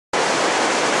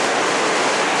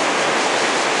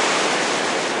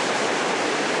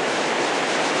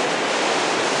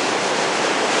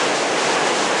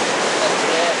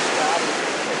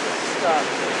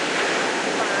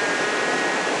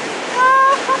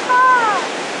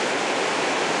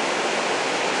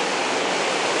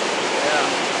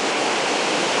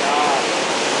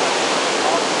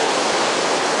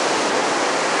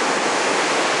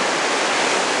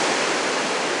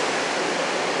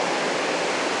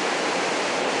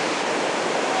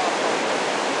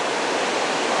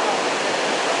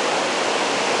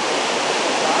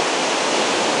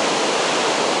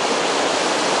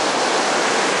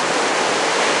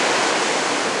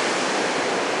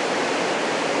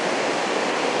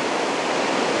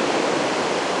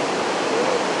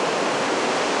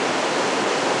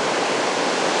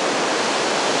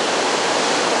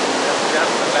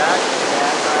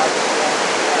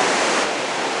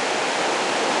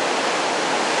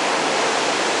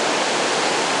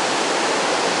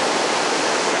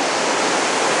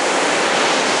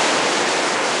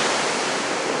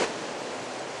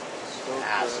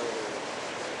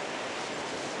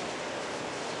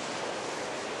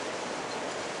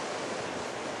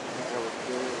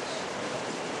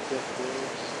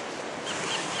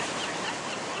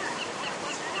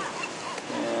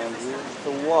And here's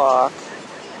the walk.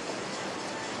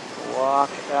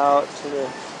 Walk out to the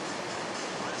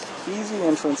easy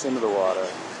entrance into the water.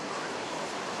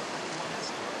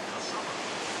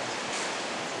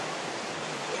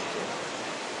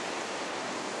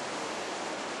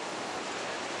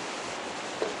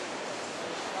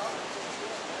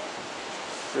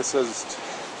 Chris says it's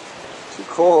too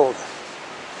cold.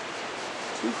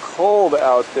 Too cold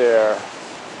out there.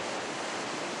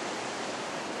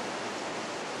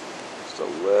 Just a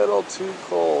little too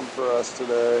cold for us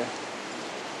today.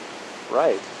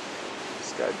 Right.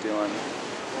 What's this guy doing?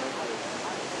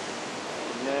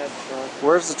 Mad trunker.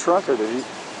 Where's the trunker? He's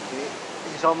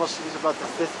about the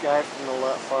fifth guy from the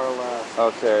far left.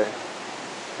 Okay.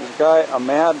 There's a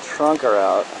mad trunker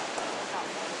out.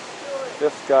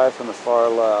 Fifth guy from the far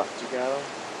left. You got him?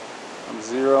 I'm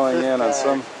zeroing Fifth in guy. on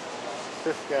some.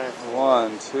 Fifth guy.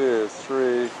 1, 2,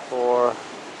 3, 4,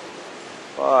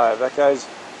 5. That guy's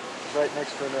right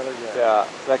next to another guy. Yeah,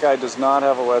 that guy does not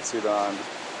have a wetsuit on.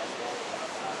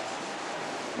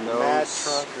 No. Mad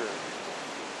trunker.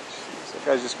 Jeez, that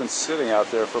guy's just been sitting out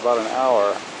there for about an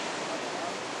hour.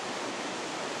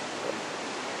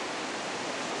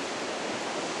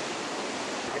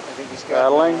 I think he's got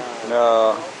Paddling?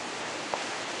 No.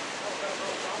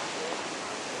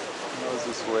 How's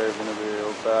this wave going to be?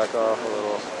 We'll back off a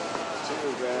little.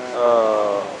 Too bad.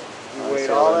 Oh. You wait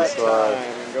all that time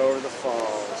and go over the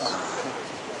falls.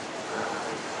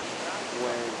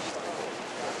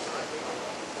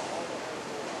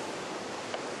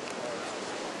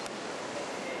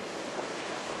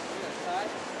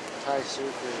 Thai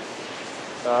super.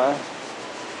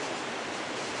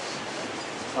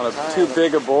 On a too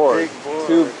big a board. Big board.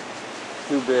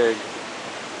 Too big.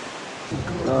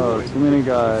 Oh, too many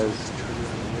guys.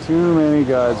 Too many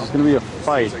guys. There's going to be a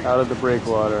fight out of the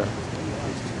breakwater.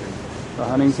 The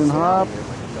Huntington hop.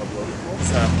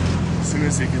 So, as soon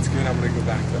as it gets good, I'm going to go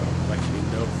back to like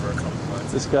Redondo for a couple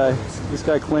months. This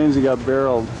guy claims he got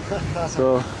barreled.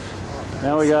 So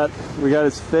now we got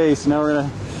his face. Now we're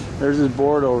gonna. There's his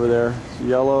board over there. It's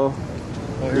yellow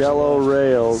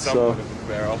rails. So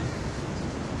barrel.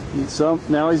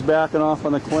 Now he's backing off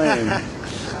on the claim.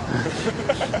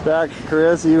 Back,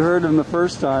 Chris. You heard him the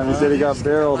first time. He said he got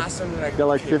barreled. Got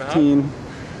like 15.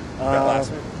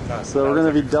 So we're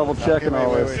gonna be double checking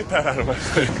all this. Get that out of my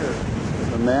face.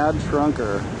 The mad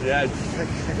trunker. Yeah.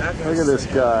 Look at this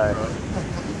guy.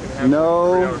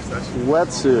 No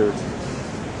wetsuit.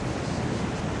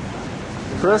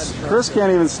 Chris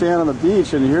can't even stand on the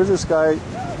beach, and here's this guy.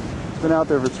 He's been out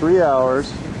there for 3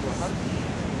 hours.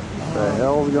 What the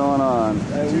hell's going on?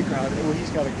 Too crowded. Well, he's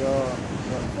got to go.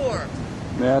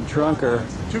 Mad trunker.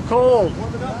 Too cold.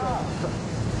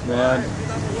 Mad.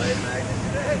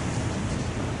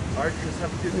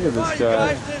 Look at this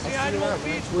guy.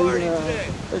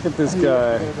 Look at this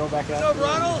guy. What's up,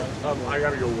 Ronald? I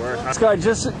gotta go work. This guy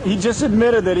just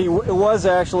admitted that it was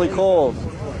actually cold.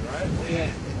 Yeah.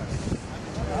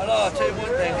 I'll tell you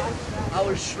one thing. I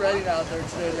was shredding out there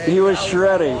today, man. He was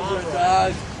shredding.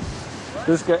 Dog.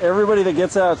 This guy, everybody that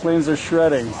gets out claims they're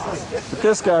shredding, but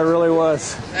this guy really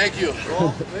was. Thank you.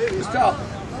 Let's go.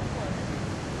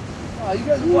 Oh, you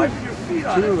guys are wiping your feet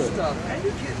on it and stuff. Man,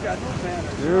 you kids got no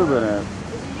manners. Tubing it.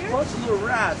 Bunch of little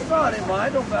rats. No, I didn't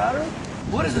mind. Don't matter.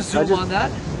 What is the zoom on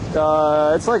that?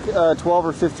 It's like 12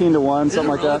 or 15 to 1, something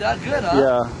like really that. That good, huh?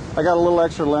 Yeah, I got a little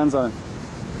extra lens on it.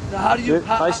 Now, how do you?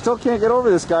 I still can't get over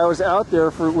this guy. I was out there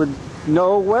with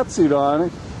no wetsuit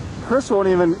on. Chris won't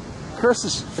even. Chris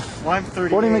is, well, I'm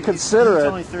 38. won't even consider he's it.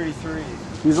 Only 33.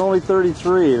 He's only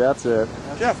 33. That's it.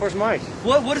 Jeff, where's Mike?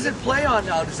 What does it play on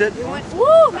now? Does it?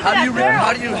 Woo! How do you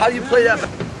play that?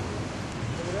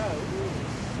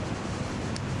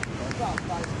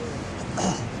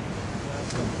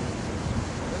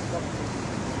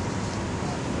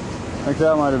 I think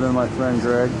that might have been my friend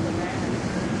Greg.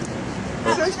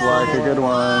 Looks like a good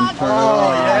one. Turn it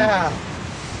on. Yeah.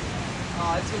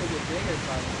 Oh, it's gonna get bigger,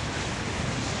 probably.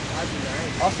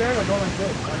 I'll stand there going like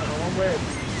this. One way.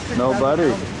 Nobody.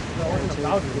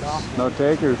 No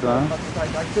takers, huh?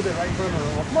 I stood it right in front of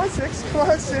her. Come on, six. Come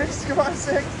on, six. Come on,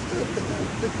 six.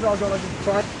 I'll go like this.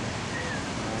 Try.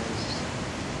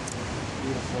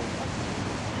 Beautiful.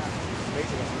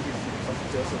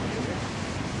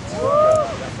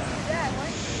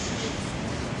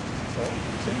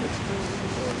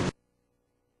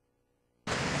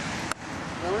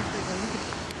 Amazing.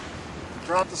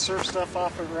 Drop the surf stuff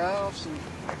off at Ralph's and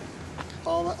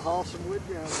haul some wood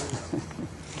down there.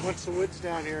 Once the wood's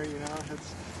down here, you know,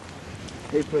 it's...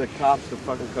 Hate for the cops to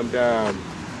fucking come down.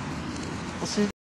 We'll see.